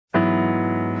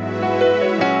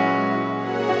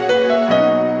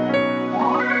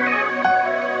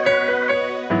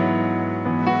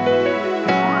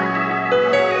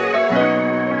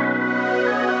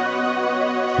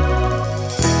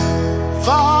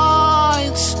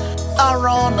are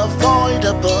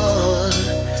unavoidable,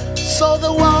 so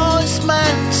the wise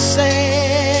man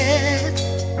said.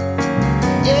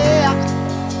 Yeah.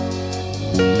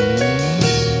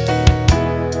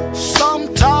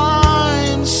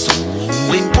 Sometimes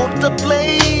we put the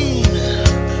blame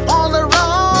on the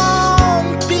wrong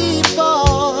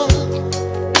people,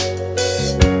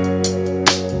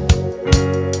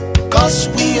 'cause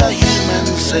we are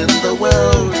humans in the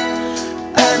world,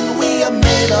 and we are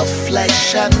made of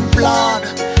flesh and blood.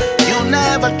 You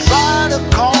never try to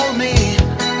call me,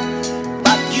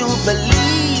 but you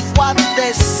believe what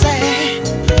they say.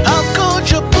 How could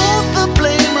you put the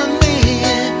blame on me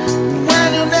when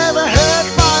you never heard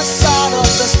my side of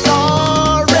the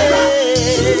story?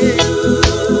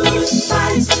 Two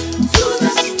sides to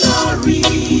the story.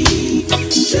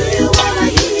 Do you wanna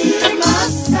hear my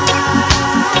side?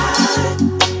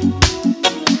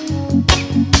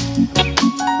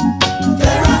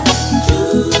 There are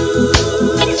two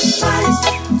sides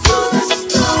to the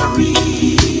story.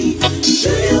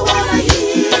 Do you wanna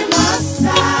hear my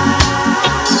side?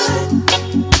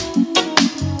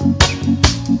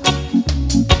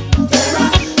 There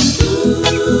are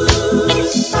two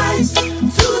sides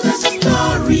to the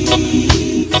story.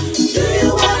 Do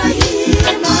you wanna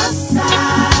hear my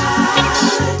side?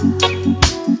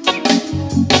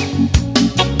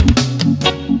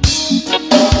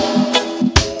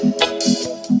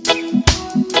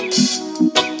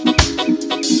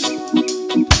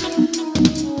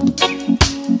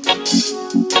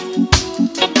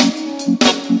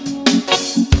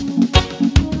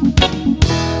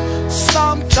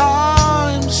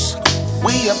 Sometimes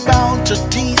we are bound to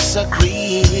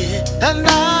disagree, and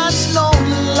that's no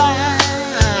lie.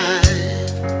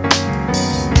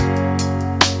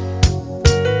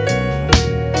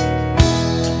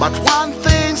 But one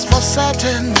thing's for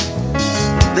certain,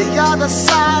 the other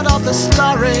side of the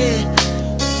story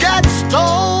gets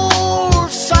told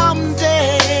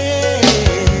someday.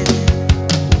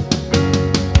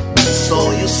 So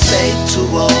you say to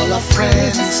all our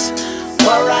friends,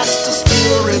 for us to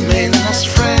still remain as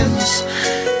friends,